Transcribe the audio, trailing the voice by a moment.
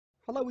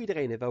Hallo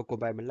iedereen en welkom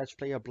bij mijn Let's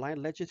Player Blind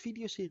Legend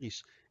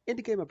videoseries. In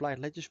de game Blind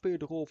Legend speel je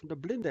de rol van de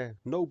blinde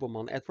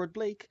nobelman Edward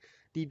Blake,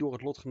 die door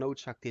het lot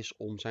genoodzaakt is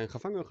om zijn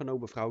gevangen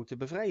genomen vrouw te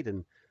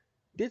bevrijden.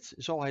 Dit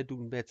zal hij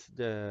doen met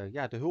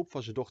de hulp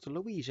van zijn dochter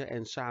Louise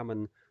en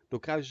samen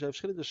doorkruisen ze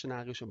verschillende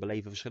scenario's en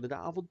beleven verschillende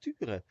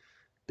avonturen.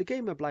 De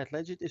game Blind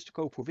Legend is te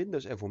koop voor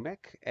Windows en voor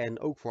Mac en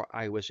ook voor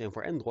iOS en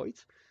voor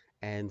Android.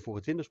 En voor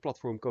het Windows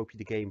platform koop je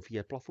de game via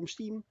het platform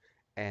Steam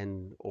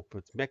en op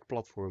het Mac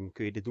platform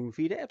kun je dit doen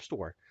via de App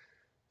Store.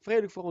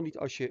 Vergeet ook vooral niet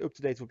als je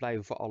up-to-date wilt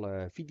blijven voor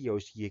alle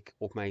video's die ik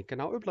op mijn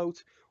kanaal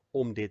upload,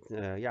 om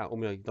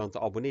je dan te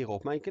abonneren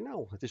op mijn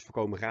kanaal. Het is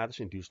volkomen gratis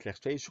en duurt slechts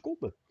 2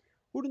 seconden.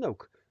 Hoe dan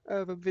ook,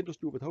 we bevinden ons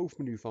nu op het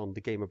hoofdmenu van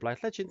de game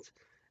Blind Legend.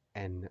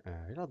 En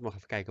laten we nog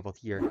even kijken wat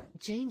hier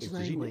Change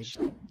te zien is.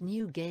 language.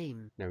 New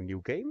game. Nou, new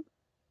game.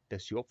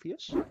 That's too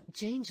obvious.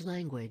 Change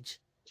language.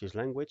 Change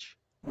language.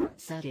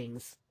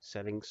 Settings.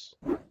 Settings.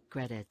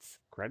 Credits.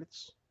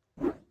 Credits.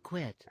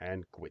 Quit.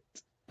 En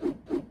quit.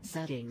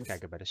 Settings.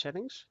 Kijken bij de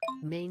settings.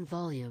 Main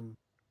volume.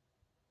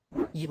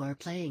 You are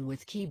playing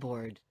with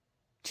keyboard.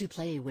 To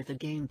play with a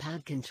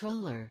gamepad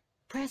controller,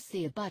 press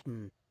the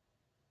button.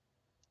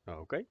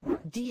 Oké.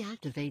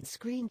 Deactivate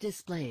screen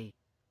display.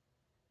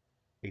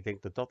 Ik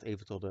denk dat dat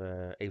eventueel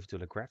de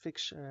eventuele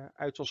graphics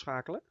uit zal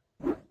schakelen.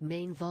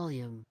 Main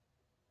volume.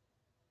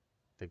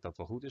 Ik denk dat het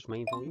wel goed is,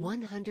 main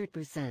volume.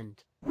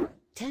 100%.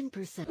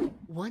 10%.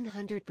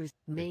 100%.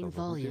 Main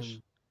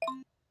volume.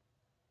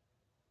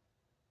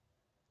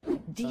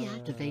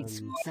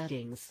 Deactivate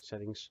settings.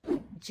 Settings.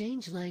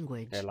 Change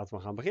language. Laten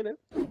we gaan beginnen.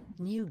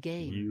 New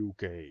game. New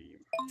game.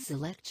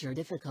 Select your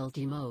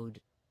difficulty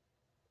mode.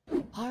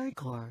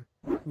 Hardcore.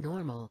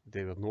 Normal. Ik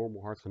denk dat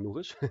normal hard genoeg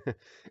is.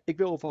 Ik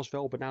wil alvast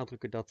wel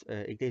benadrukken dat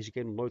ik deze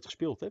game nog nooit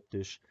gespeeld heb.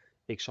 Dus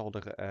ik zal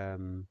er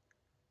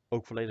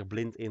ook volledig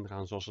blind in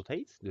gaan zoals het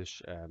heet.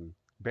 Dus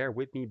bear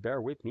with me,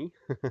 bear with me.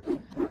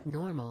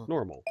 Normal.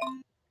 Normal.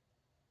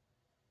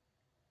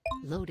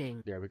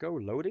 Loading. There we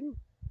go, loading.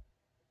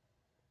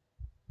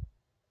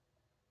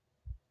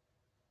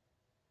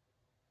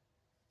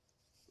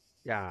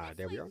 Ja,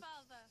 there we are.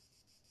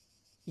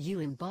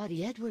 You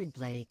embody Edward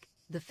Blake,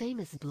 the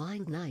famous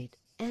blind knight,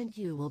 and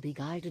you will be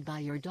guided by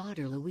your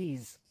daughter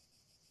Louise.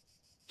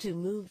 To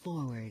move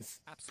forwards,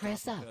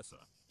 press up.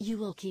 You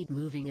will keep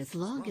moving as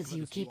long as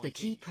you keep the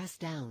key pressed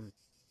down.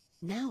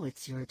 Now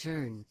it's your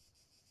turn.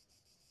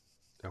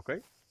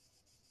 Oké.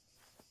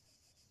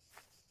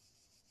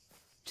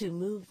 To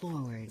move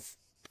forwards.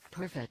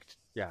 Perfect.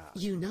 Ja.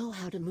 You know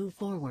how to move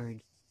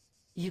forward.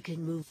 You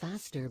can move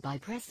faster by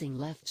pressing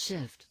left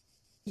shift.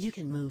 You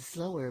can move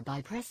slower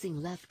by pressing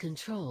left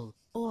control,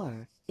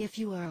 or, if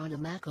you are on a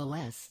Mac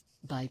OS,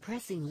 by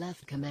pressing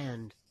left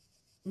command.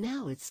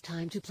 Now it's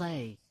time to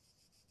play.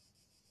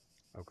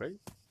 Oké.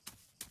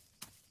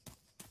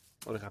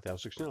 Oh, dan gaat hij al een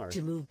stuk sneller.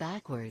 To move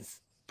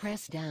backwards,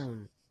 press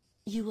down.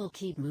 You will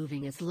keep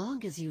moving as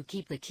long as you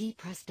keep the key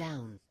pressed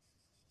down.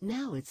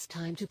 Now it's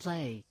time to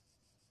play.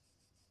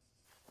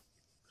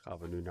 Gaan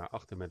we nu naar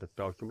achter met het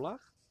pijltje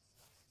omlaag.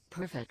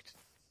 Perfect.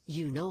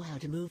 You know how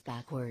to move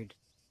backward.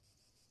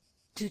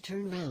 To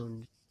turn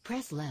round,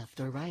 press left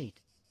or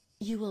right.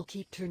 You will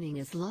keep turning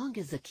as long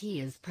as the key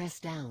is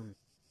pressed down.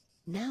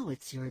 Now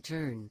it's your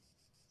turn.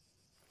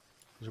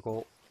 Dat is ook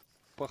al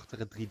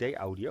prachtige 3D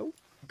audio.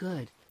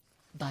 Good.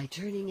 By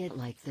turning it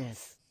like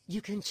this,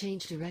 you can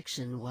change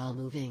direction while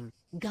moving,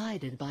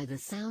 guided by the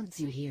sounds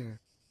you hear.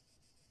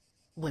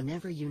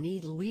 Whenever you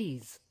need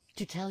Louise,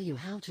 to tell you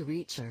how to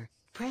reach her,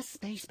 press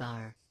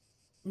spacebar.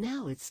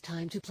 Now it's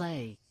time to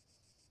play.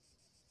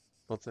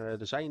 Want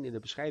er zijn in de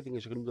beschrijving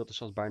is er genoemd dat het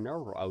zelfs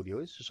binaural audio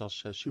is. Dus dat is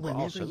super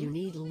Whenever awesome. you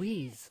need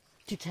Louise,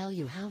 to tell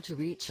you how to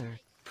reach her,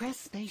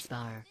 press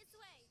spacebar. This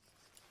way.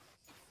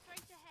 It's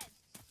straight ahead.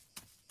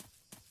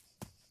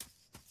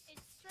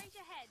 It's straight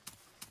ahead.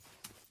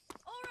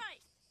 All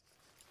right.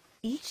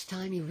 Each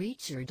time you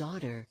reach your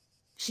daughter,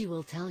 she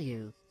will tell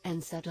you,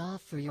 and set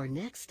off for your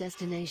next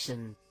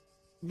destination.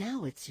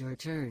 Now it's your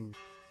turn.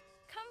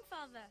 Come,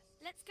 father.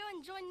 Let's go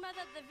and join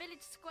mother at the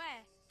village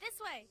square. This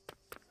way.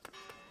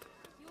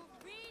 You're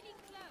really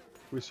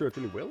close. We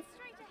certainly will.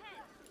 Straight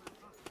ahead.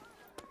 It's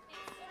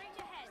straight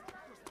ahead.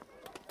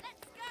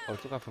 Let's go. Oh,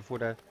 toch even voor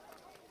de...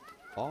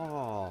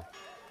 Oh,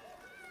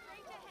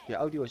 Straight ahead. die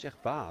audio is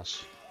echt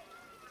baas.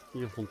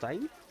 Hier een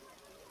fontein.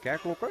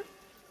 Kerkklokken.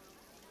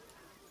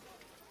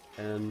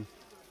 En een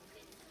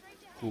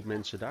groep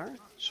mensen daar.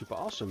 Super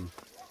awesome. It's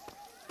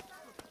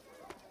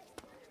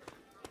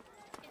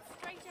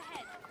straight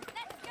ahead.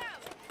 Let's go.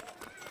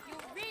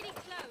 You're really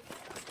close.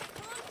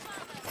 Come on,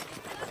 father.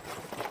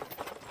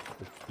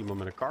 Iemand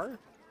met een car.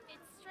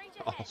 It's straight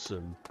ahead.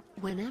 Awesome.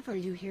 Whenever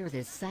you hear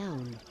this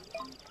sound,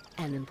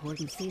 an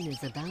important scene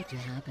is about to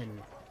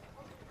happen.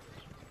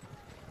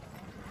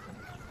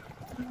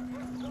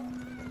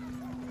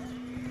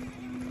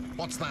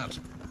 What's that?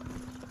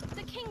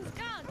 The king's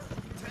guard.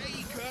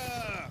 Take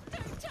her!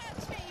 Don't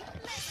touch me.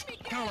 Let me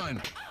go.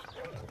 Caroline!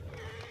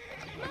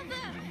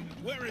 Mother.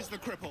 Where is the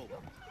cripple?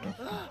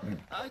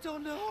 I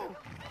don't know.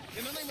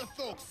 In the name of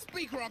Thorpe,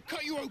 speak or I'll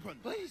cut you open!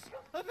 Please,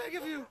 I beg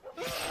of you.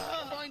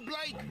 Find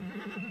Blake!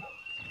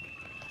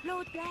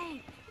 Lord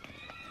Blake.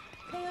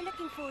 They are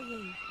looking for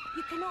you.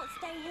 You cannot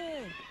stay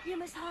here. You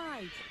must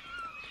hide.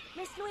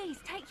 Miss Louise,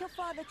 take your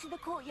father to the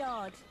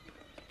courtyard.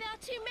 There are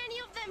too many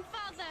of them,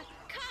 Father.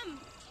 Come.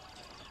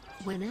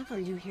 Whenever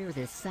you hear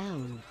this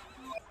sound,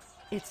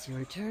 it's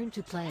your turn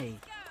to play.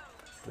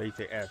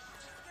 WTF.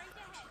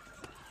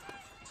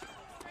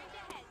 Straight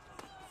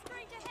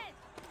ahead.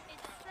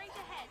 It's straight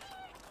ahead.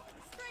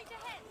 Straight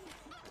ahead.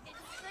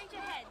 It's straight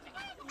ahead.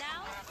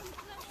 Now, come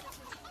closer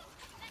to me.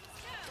 Let's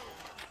go.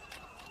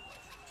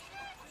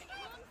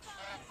 Come on,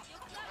 Father.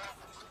 You're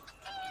close.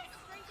 It's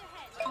straight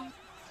ahead.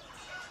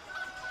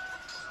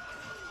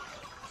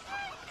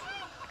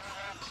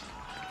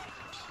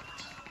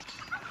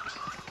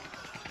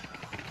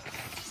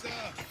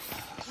 Sir,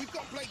 we've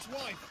got Blake's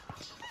wife.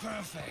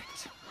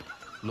 Perfect.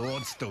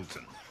 Lord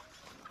Stilton.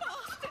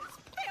 Bastards!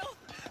 Bill!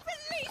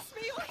 Release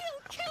me or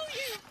he'll kill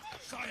you!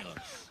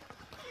 Silence.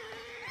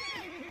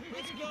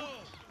 Let's go.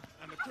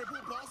 And the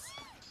crippled boss?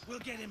 We'll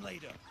get him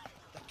later.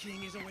 The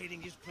king is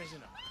awaiting his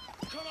prisoner.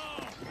 Come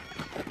on!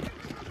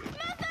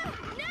 Mother!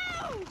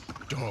 No!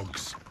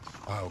 Dogs.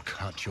 I'll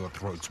cut your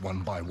throats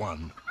one by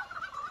one.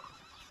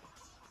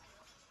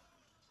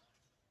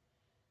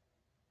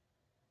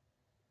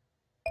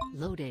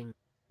 Loading.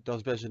 Dat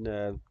is best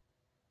een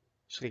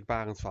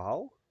schrikbarend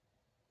verhaal.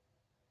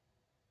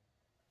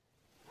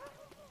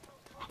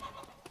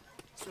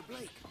 Sir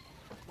Blake,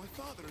 my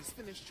father has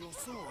finished your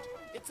sword.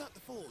 It's at the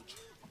forge.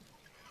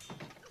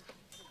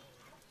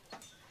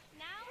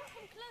 Now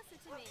come closer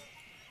to me.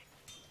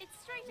 It's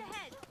straight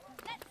ahead.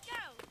 Let's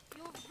go.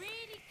 You're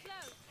really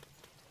close.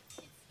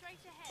 It's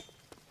straight ahead.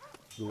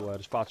 Ik bedoel,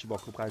 de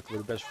spatiebalk gebruiken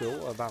we best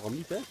veel. Waarom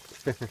niet, hè? It's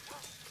straight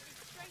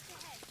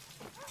ahead.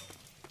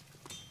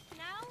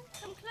 Now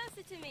come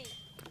closer to me.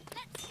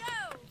 Let's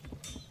go.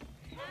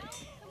 Now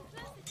come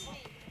closer to me.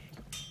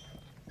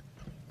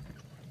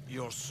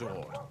 Your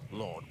sword,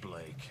 Lord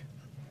Blake.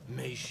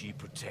 May she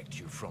protect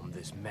you from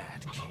this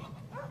mad king.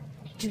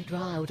 To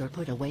draw out or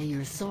put away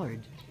your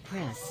sword,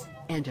 press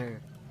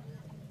Enter.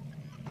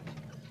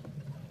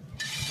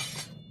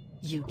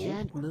 You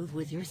can't move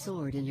with your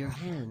sword in your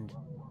hand.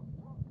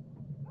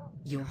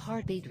 Your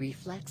heartbeat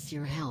reflects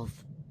your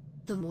health.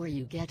 The more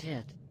you get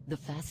hit, the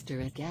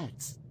faster it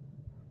gets.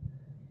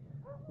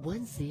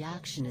 Once the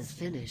action is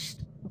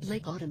finished,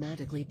 Blake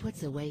automatically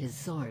puts away his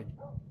sword.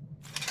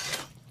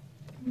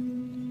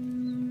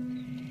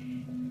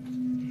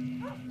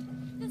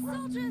 The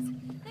soldiers!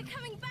 They're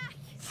coming back!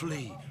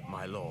 Flee,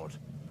 my lord,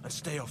 and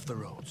stay off the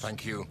roads.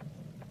 Thank you.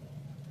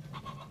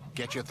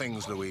 Get your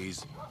things,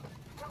 Louise.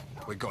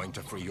 We're going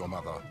to free your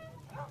mother.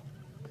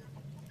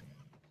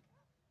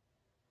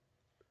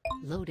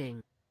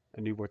 Loading.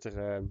 En nu wordt er,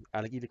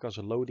 eigenlijk iedere keer als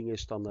er loading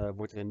is, dan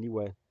wordt er een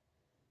nieuwe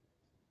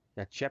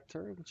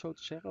chapter, om het zo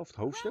te zeggen, of het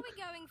Where are hoofdstuk.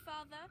 we going,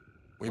 Father?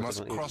 We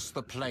must cross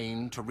the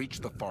plain to reach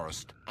the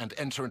forest and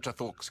enter into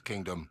Thork's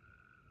kingdom.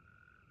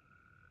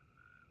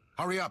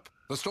 Hurry up,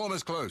 the storm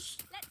is close.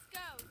 Let's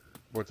go.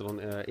 Wordt er dan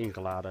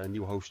ingeladen, een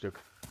nieuw hoofdstuk.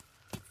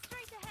 It's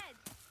straight ahead.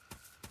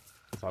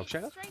 Dat wou ik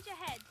zeggen. Straight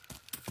ahead.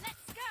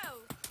 Let's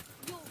go.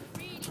 You're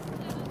really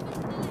close to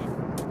the left.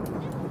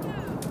 Let's go.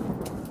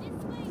 This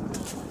way,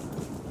 Father.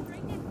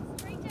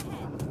 Straight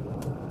ahead.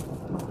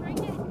 Straight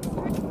ahead.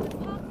 The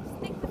path is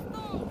thick with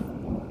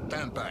thorns.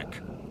 Stand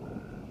back.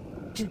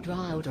 To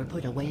draw out or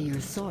put away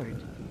your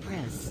sword,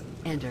 press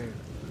Enter.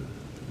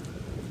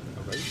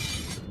 Oké.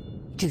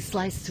 To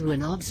slice through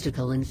an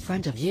obstacle in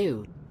front of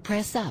you,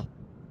 press up.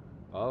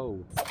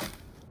 Oh.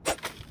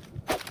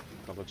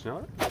 Kan dat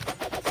sneller?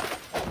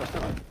 Dat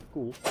sneller.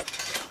 Cool.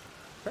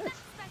 Vet. That's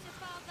better,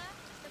 Father.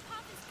 The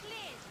path is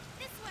cleared.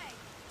 This way.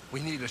 We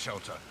need a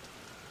shelter.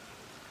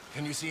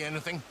 Can you see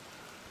anything?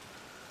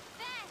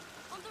 There.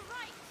 On the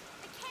right.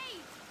 A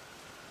cave.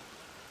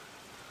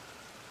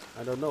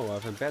 I don't know, I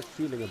have a bad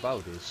feeling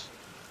about this.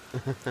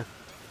 Straight ahead.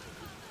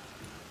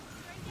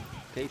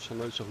 Caves zijn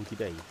nooit zo'n goed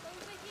idee. Over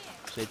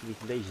here. Zeker niet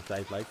in deze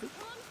tijd, lijkt het.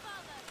 Come on,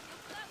 Father.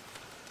 You're close.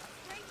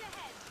 Straight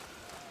ahead.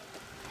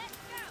 Let's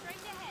go.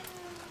 Straight ahead.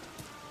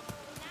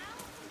 Now,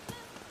 come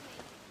closer to me.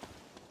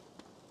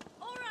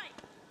 All right.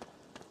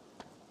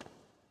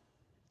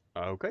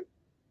 Oké.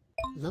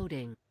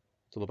 Loading.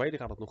 Tot op heden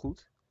gaat het nog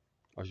goed.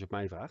 Als je het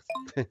mij vraagt.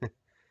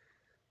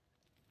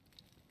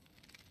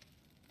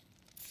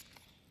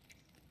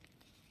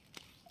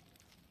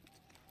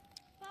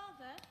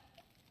 Father?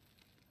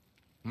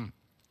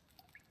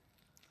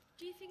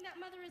 Do you think that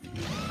mother is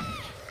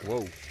alright?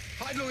 Wow.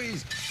 Hide,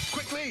 Louise!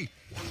 Quickly!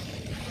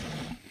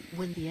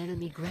 When the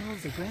enemy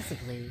growls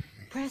aggressively,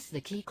 press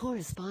the key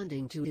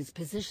corresponding to his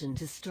position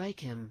to strike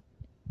him.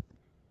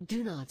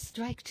 Do not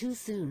strike too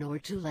soon or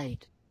too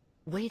late.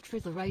 Wait for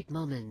the right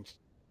moment.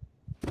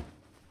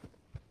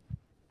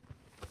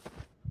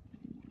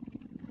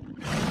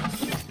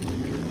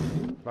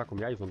 Waar kom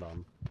jij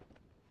vandaan?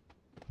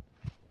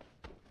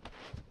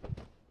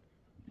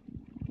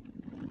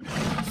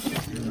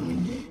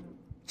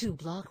 To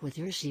block with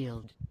your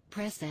shield,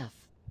 press F.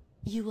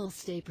 You will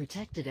stay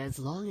protected as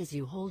long as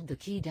you hold the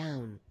key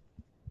down.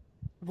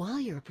 While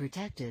you're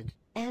protected,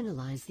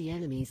 analyze the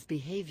enemy's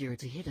behavior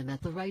to hit him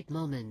at the right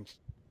moment.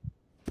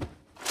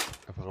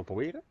 Even gaan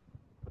proberen.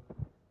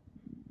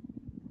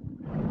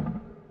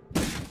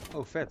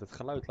 Oh vet, het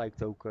geluid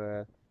lijkt ook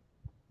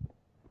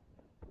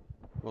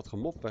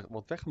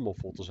wat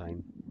weggemoffeld te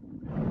zijn.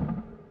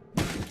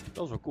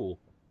 Dat is wel cool.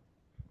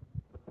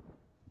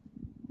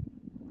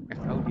 Echt,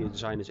 audio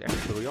design is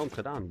echt briljant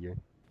gedaan hier.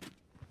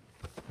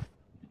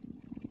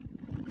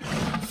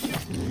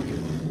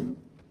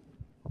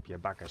 Op je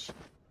bakkers.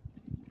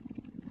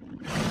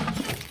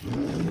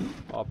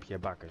 Op je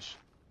bakkers.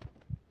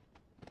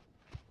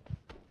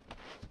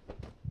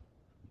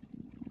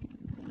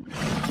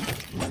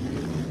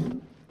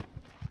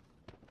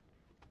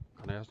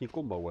 Kan hij als niet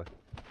comboen.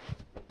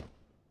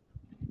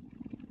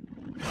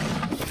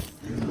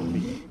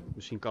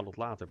 Misschien kan het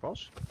later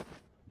pas.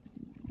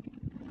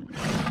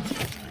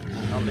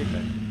 Nou,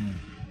 liggen.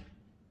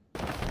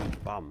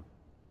 Bam.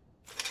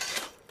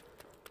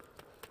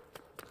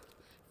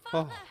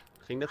 Oh,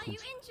 ging net Are you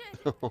goed.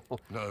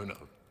 injured? No.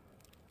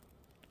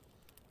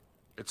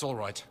 It's all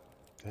right.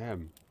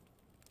 Damn.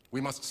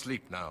 We must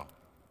sleep now.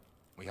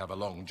 We have a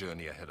long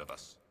journey ahead of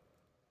us.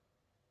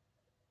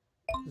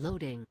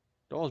 Loading.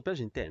 Dat was best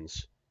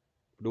intens.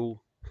 Ik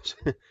bedoel...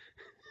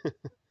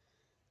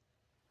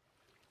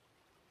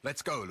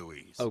 Let's go,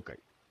 Louise. Oké.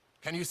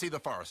 Can you see the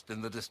forest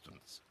in the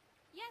distance?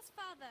 Yes,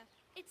 father.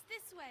 It's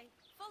this way.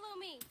 Follow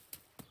me.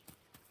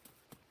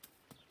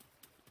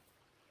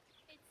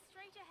 It's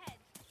straight ahead.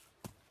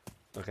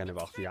 Dan rennen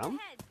we achter je Straight aan.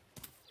 ahead.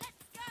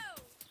 Let's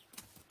go.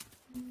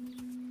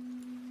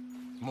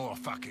 More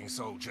fucking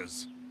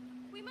soldiers.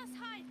 We must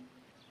hide.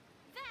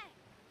 There,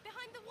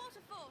 behind the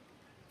waterfall.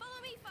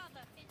 Follow me,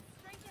 father. It's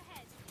straight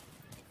ahead.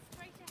 It's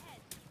straight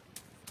ahead.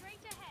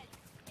 Straight ahead.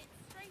 It's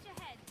straight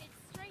ahead. It's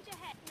straight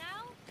ahead.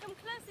 Now, come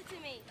closer to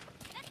me.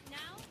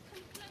 Now,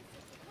 come closer.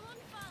 Come on,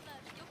 father.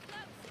 You're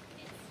close.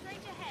 It's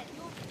straight ahead.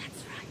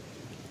 That's right.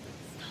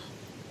 Stop.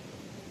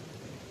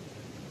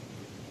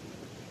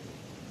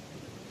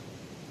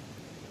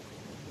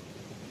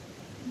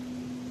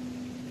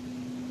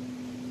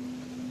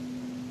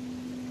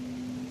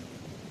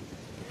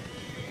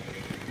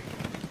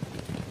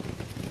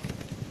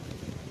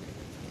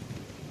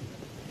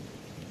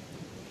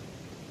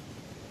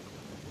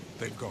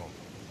 They've gone.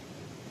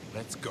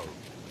 Let's go. Turn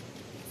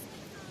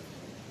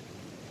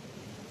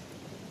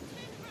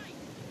right.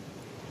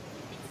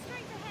 It's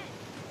straight ahead.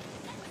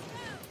 Let's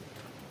go.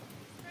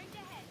 Straight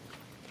ahead.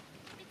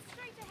 It's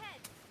straight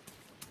ahead.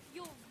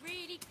 You're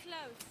really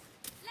close.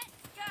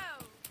 Let's go.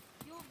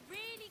 You're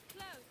really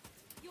close.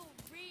 You're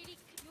really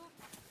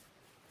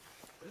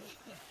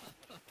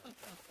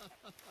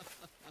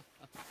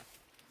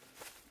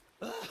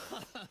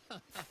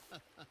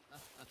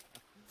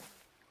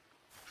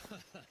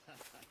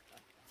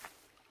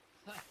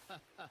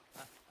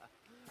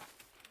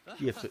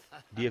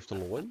Die heeft de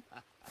lol in.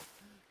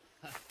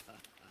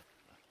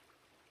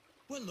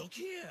 Well, look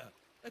here.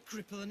 A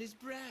cripple and his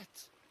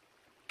brat.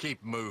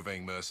 Keep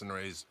moving,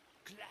 mercenaries.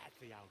 Glad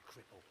the old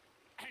cripple.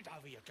 Hand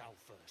over your gold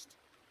first.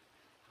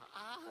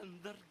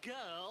 And the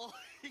girl.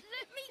 Let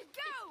me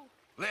go.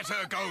 Let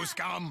her go,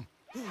 scum!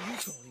 Who are you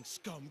calling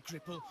scum,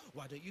 cripple?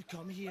 Why don't you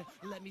come here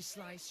and let me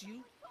slice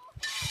you?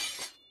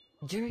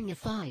 During a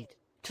fight,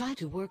 try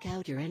to work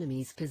out your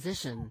enemy's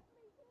position.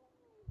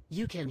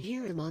 You can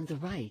hear him on the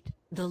right,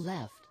 the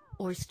left,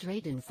 or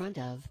straight in front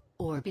of,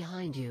 or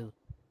behind you.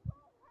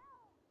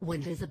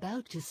 When he's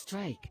about to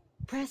strike,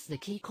 press the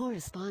key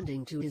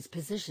corresponding to his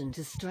position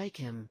to strike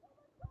him.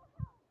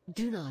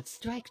 Do not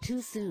strike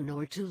too soon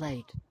or too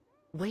late.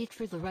 Wait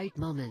for the right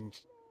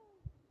moment.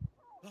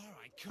 All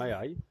right, come Aye,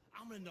 on. aye.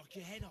 I'm gonna knock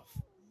your head off.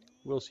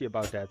 We'll see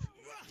about that.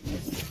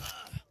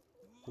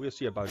 We'll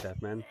see about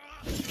that, man.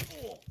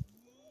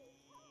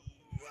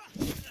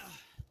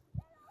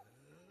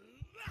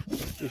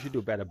 You should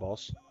do better,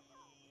 boss.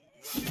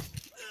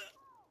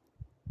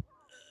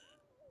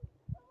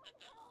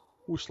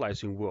 Who's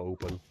slicing Wu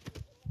open?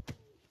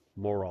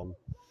 Moron.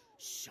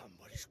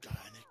 Somebody's gonna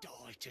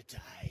die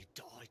today,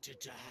 die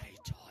today,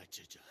 die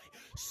today.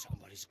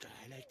 Somebody's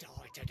gonna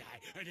die today,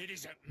 and it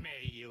isn't me,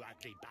 you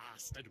ugly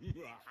bastard.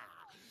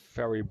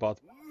 Very bad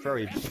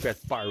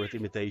pirate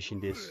imitation,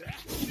 this.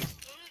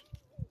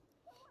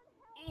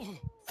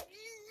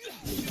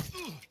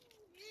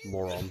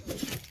 Moron.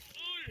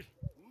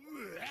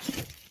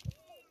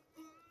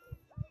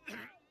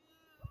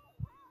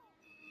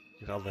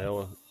 Je gaat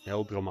wel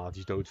heel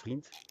dramatisch dood,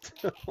 vriend.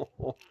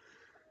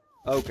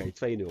 Oké,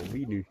 2-0.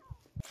 Wie nu?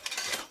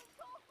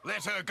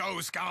 Let her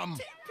go, scum!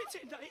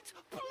 Pity, Nate,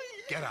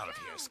 please. Get out of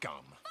here,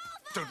 scum.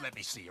 Don't let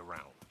me see you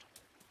around.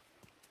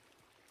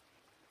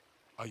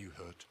 Are you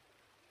hurt?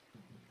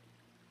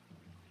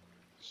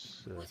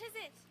 What is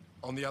it?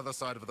 On the other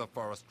side of the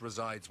forest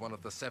resides one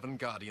of the 7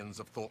 guardians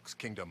of Thork's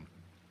kingdom.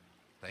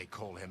 They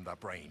call him the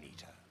Brain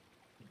Eater.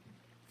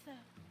 The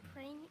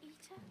brain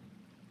eater?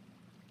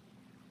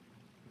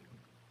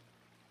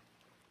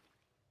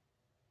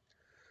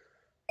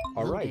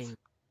 Alright. Loading.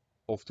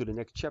 Off to the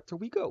next chapter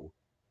we go.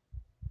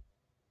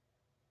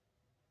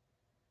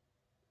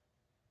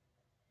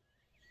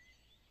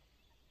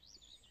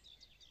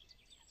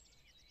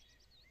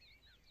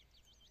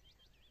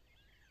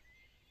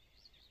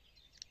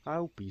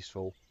 How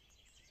peaceful.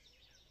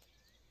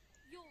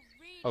 You're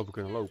really Oh, we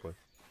kunnen close. lopen.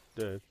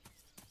 De,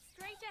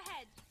 Straight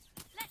ahead.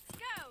 Let's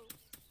go.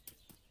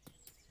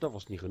 dat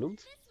was niet genoemd.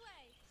 This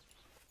way.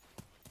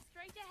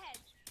 Straight ahead.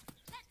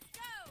 Let's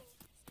go.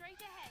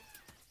 Straight ahead.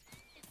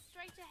 It's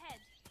straight ahead.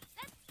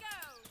 Let's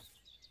go.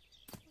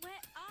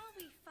 Where are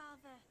we,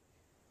 Father?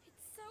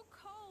 It's so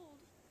cold.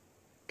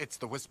 It's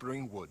the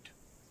Whispering Wood.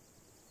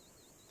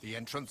 The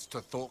entrance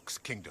to Thork's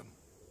kingdom.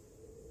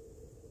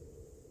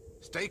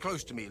 Stay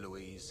close to me,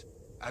 Louise,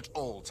 at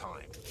all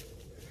times.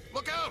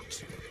 Look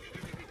out!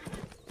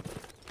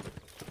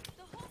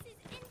 The horse is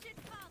injured,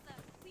 Father.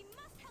 We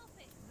must help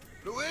it.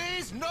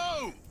 Louise,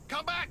 no!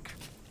 Come back!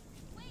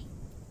 Wait.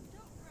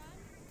 Don't run.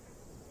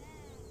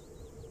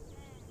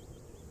 There.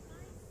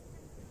 Nice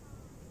and calm.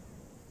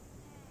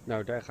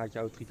 Nou, daar gaat je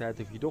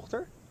autoriteit over je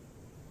dochter.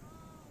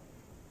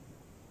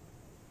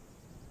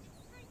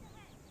 Straight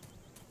ahead.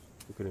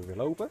 We kunnen weer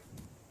lopen.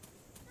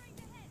 Straight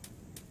ahead.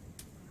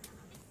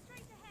 It's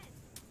straight ahead.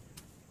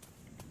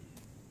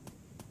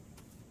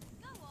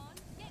 Go on.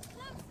 Get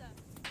closer.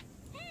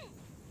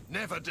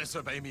 Never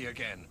disobey me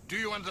again. Do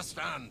you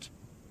understand?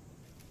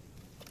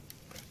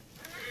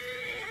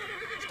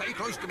 Stay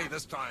close to me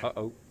this time.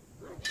 Uh-oh.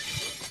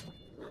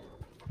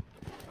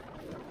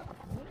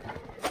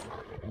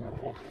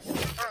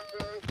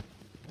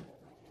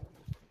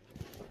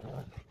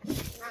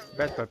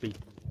 Bad puppy.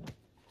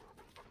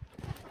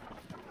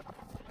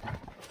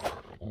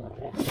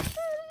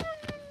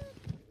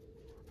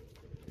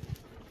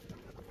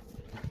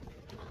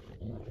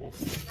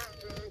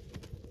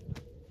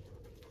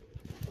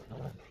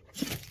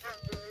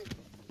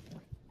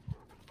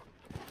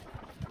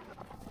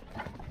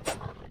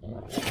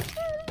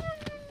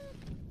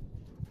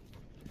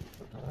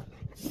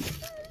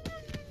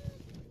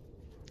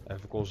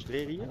 Even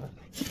concentreren hier.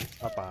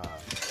 Papa.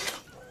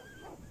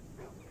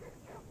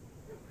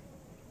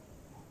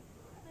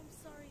 I'm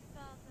sorry,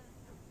 Father.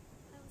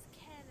 I was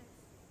careless.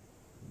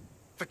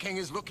 The king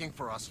is looking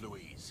for us,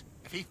 Louise.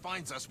 If he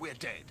finds us, we're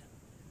dead.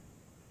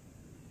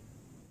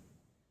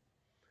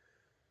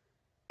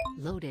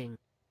 Loading.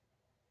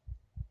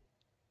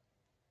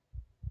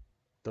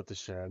 Dat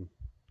is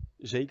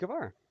zeker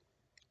waar.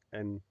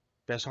 En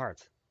best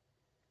hard.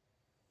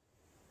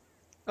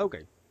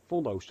 Oké,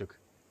 volgende hoofdstuk.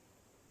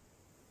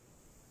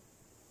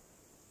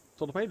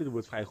 Tot op heden doen we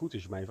het vrij goed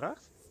als je mij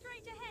vraagt.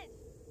 Straight ahead.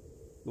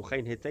 Nog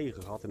geen hit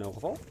tegen gehad in elk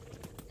geval.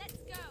 Let's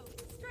go.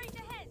 Straight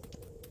ahead.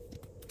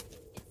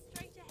 It's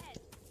straight ahead.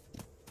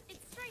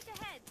 It's straight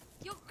ahead.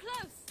 You're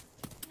close.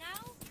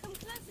 Now, come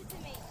closer to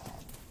me.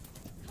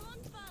 Come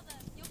on, Father.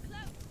 You're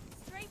close.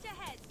 Straight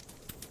ahead.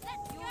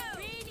 Let's go. You're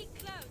really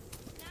close.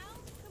 Now,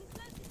 come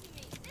closer to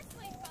me. This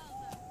way,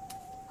 Father.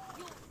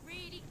 You're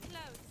really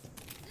close.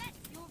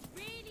 You're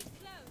really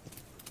close.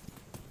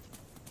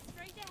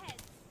 Straight ahead.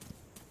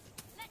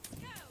 Let's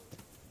go.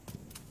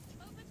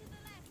 Over to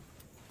the left.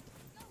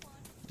 Go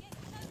on. Get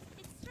close.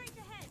 It's straight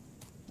ahead.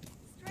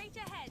 Straight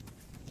ahead.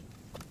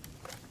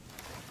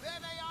 There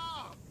they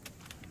are!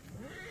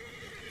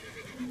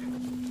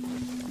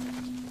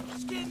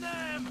 Skin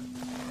them!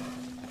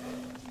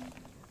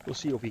 We'll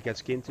see if he gets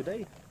skinned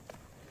today.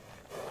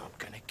 I'm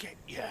gonna get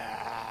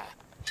ya.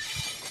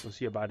 We'll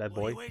see about that What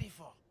are boy. you waiting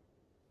for?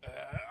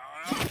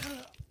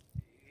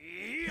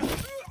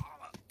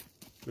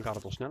 Nu gaat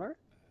het al sneller.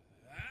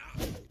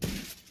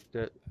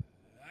 De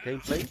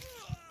gameplay. I'm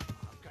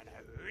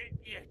gonna rip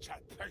you to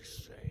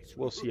pieces.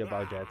 We'll see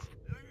about that.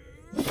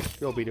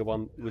 You'll be the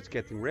one who's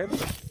getting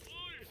ripped.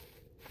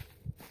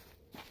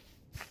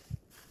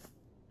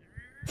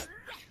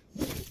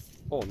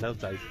 Oh, net op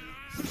tijd.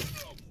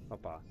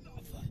 Papa.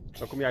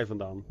 Waar kom jij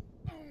vandaan?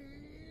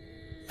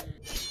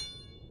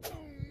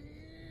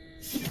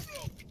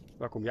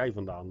 Waar kom jij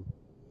vandaan?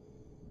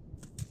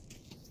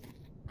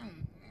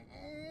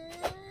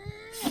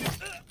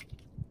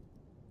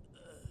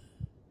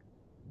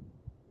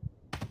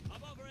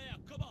 I'm over here.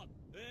 Come on.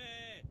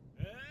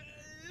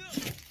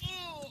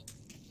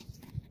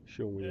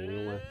 Jongen, jongen,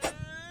 jongen.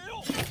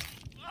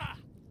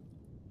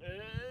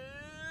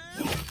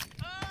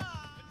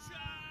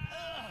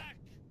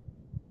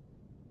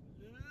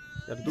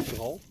 Ja, dat doe ik toch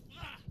al?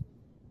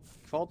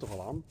 Ik val toch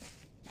al aan?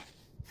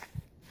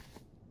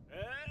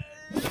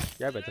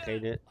 Jij bent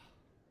degene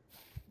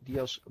die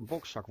als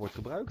bokzak wordt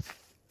gebruikt.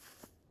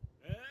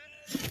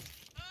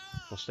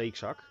 Als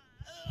steekzak.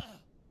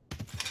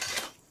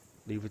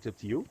 Leave it up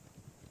to you.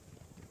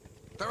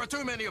 There are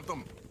too many of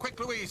them. Quick,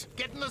 Louise,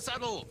 get in the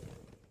saddle.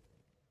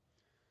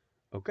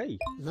 Oké,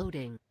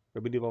 Loading.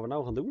 we benieuwd wat we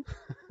nou gaan doen.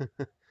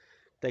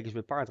 Kijk eens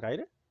met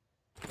paardrijden.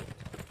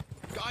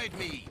 Guide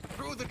me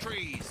through the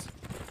trees.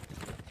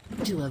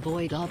 To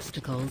avoid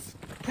obstacles,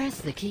 press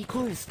the key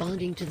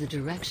corresponding to the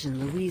direction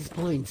Louise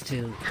points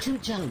to. To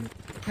jump,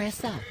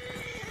 press up.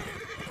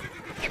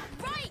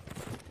 Right.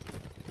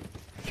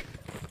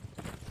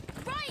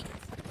 Right.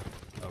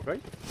 Oké.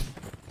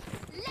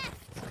 Left.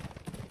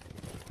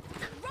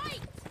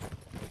 Right.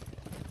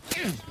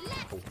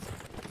 Left.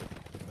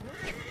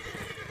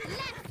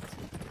 Left.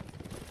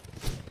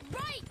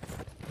 Right.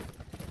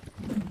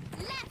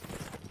 Left.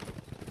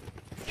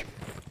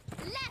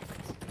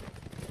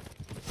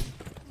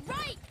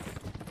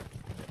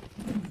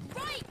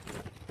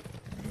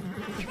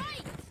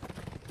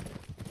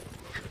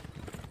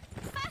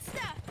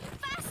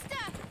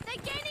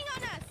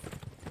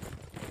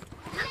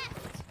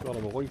 We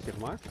hadden een rondje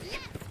gemaakt.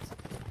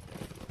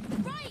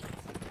 Right!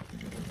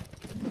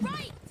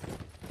 Right!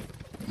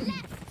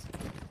 Left!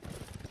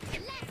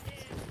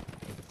 Left!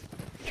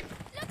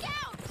 Look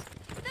out!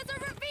 There's a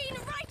ravine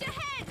right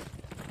ahead!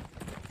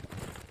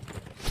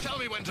 Tell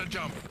me when to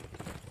jump.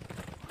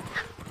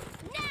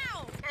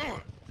 Now!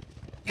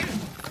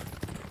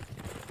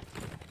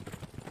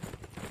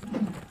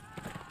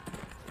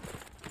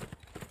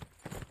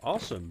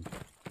 Awesome.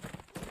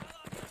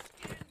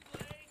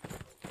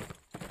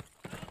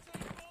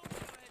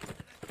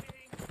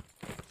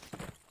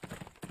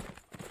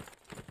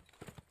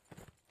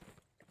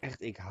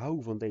 Echt, ik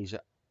hou van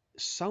deze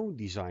sound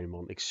design,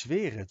 man. Ik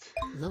zweer het.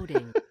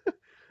 Loading.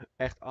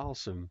 Echt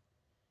awesome.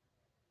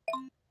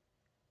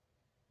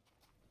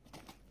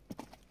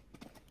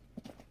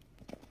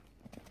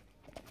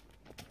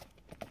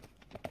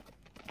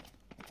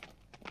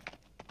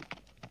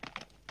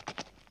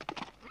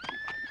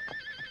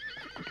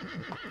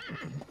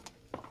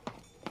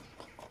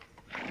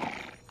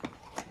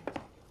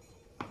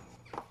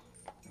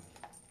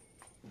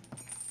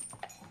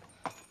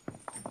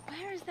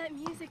 Where is that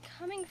music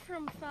coming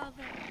from,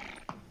 Father?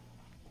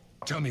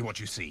 Tell me what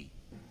you see.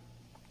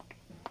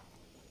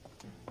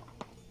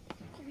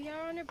 We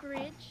are on a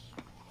bridge,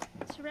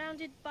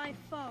 surrounded by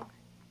fog,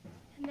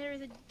 and there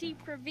is a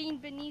deep ravine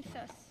beneath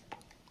us.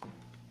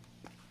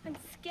 I'm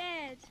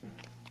scared.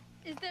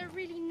 Is there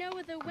really no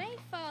other way,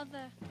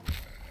 Father?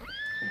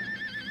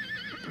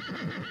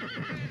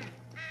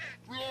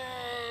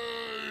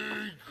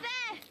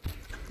 There!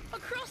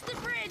 Across the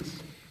bridge!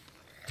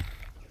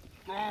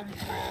 Come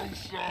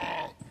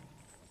closer!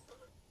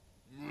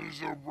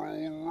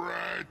 Miserable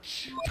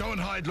wretch! Go and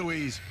hide,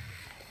 Louise.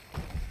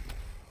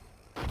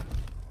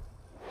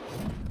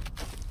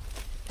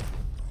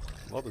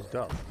 Wat is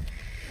dat?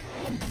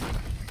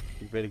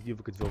 Ik weet ook niet of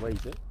ik het wil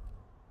weten.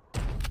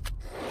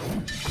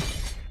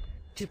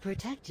 To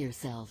protect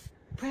yourself,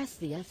 press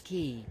the F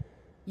key.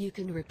 You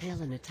can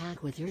repel an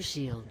attack with your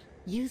shield,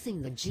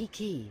 using the G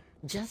key,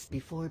 just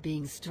before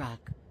being struck.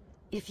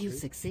 If you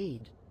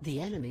succeed, the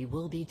enemy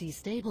will be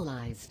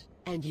destabilized,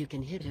 and you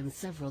can hit him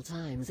several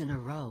times in a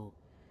row.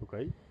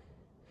 Oké.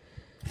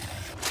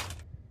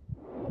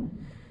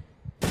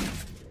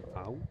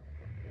 Auw.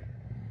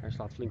 Hij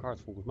slaat flink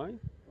hard volgens mij.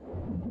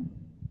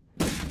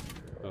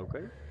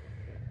 Oké.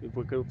 Nu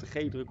moet ik op de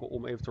G drukken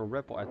om eventueel een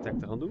rappel attack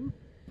te gaan doen.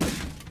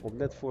 Op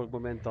net voor het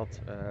moment dat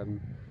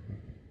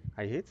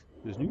hij hit.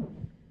 Dus nu.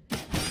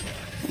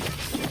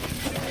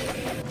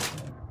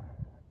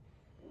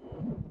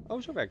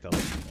 Oh, zo werkt dat.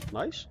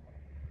 Nice.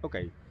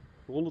 Oké.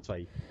 Ronde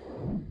 2.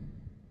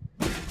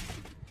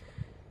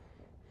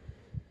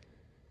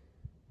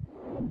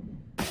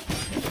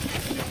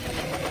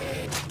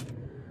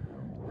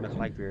 En dan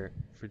gelijk weer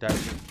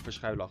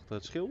verschuilen achter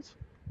het schild.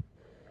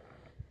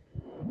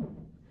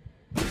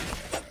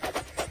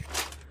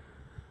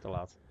 Te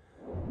laat.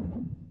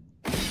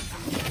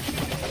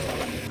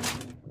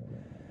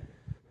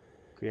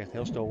 Kun je echt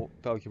heel snel een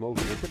pijltje omhoog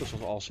drukken, dat is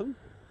wel awesome.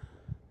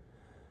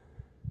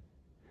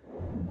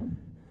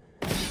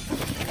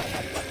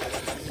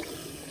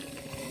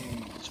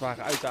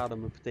 Zware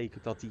uitademen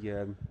betekent dat,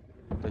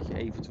 dat je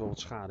eventueel wat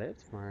schade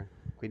hebt, maar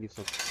ik weet niet of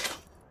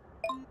dat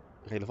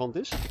relevant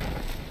is.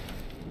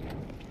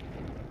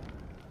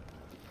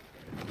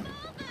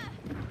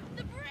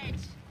 The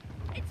bridge!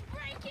 It's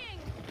breaking!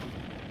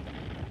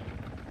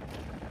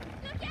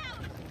 Look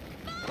out!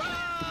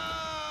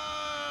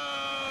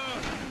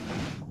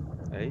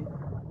 Hey.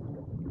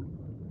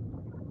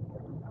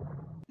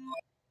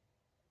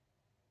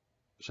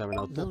 Zijn we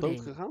nou tot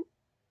dood gegaan?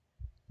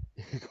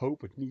 Ik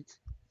hoop het niet.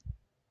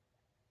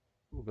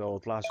 Hoewel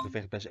het laatste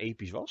gevecht best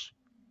episch was.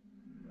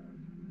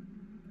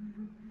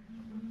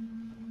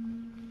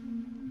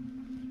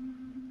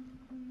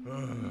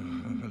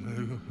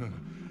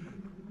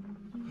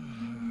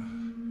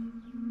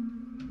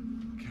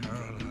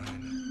 Caroline.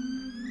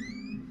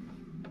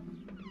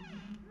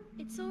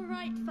 It's all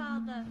right,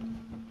 Father.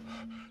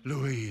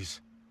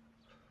 Louise.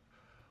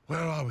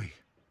 Where are we?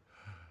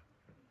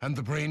 And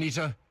the Brain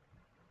Eater?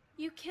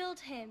 You killed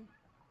him.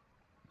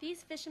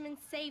 These fishermen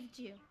saved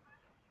you.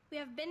 We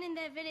have been in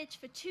their village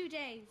for 2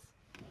 days.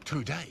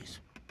 2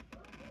 days?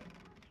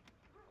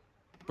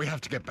 We have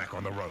to get back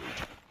on the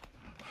road.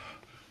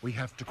 We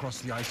have to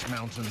cross the ice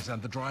mountains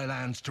and the dry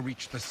lands to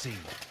reach the sea.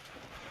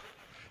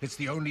 It's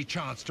the only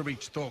chance to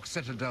reach Thork's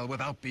citadel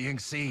without being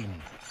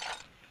seen.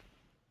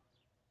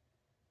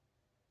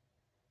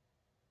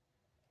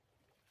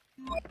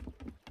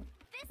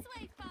 This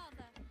way,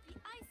 Father. The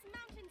ice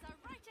mountains are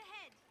right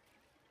ahead.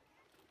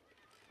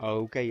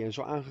 Oké, en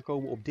zo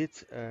aangekomen op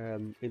dit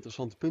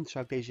interessante punt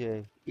zou ik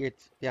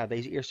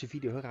deze eerste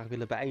video heel graag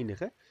willen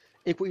beëindigen.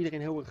 Ik wil iedereen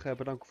heel erg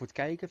bedanken voor het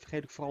kijken.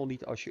 Vergeet ook vooral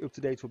niet, als je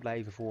up-to-date wil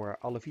blijven voor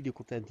alle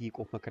videocontent die ik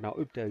op mijn kanaal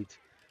update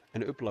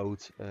en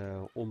upload,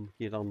 om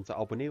je dan te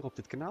abonneren op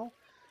dit kanaal.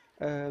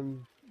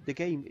 De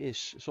game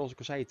is, zoals ik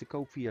al zei, te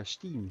koop via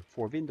Steam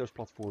voor Windows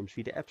platforms,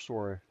 via de App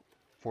Store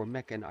voor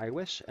Mac en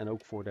iOS en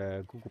ook voor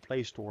de Google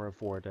Play Store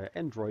voor de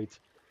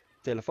Android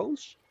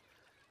telefoons.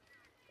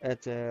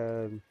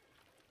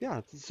 ja,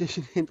 het is dus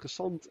een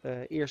interessant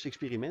eerste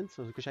experiment.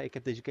 Zoals ik al zei, ik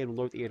heb deze game nog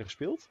nooit eerder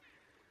gespeeld.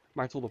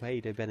 Maar tot op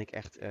heden ben ik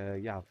echt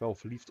ja, wel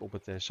verliefd op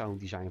het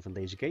sounddesign van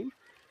deze game.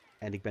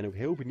 En ik ben ook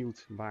heel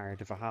benieuwd waar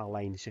de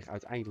verhaallijn zich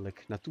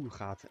uiteindelijk naartoe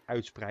gaat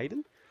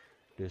uitspreiden.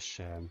 Dus,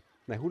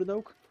 nou, hoe dan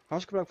ook,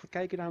 hartstikke bedankt voor het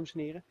kijken, dames en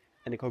heren.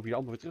 En ik hoop jullie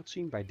allemaal weer terug te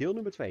zien bij deel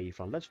nummer 2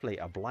 van Let's Play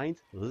A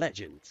Blind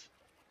Legend.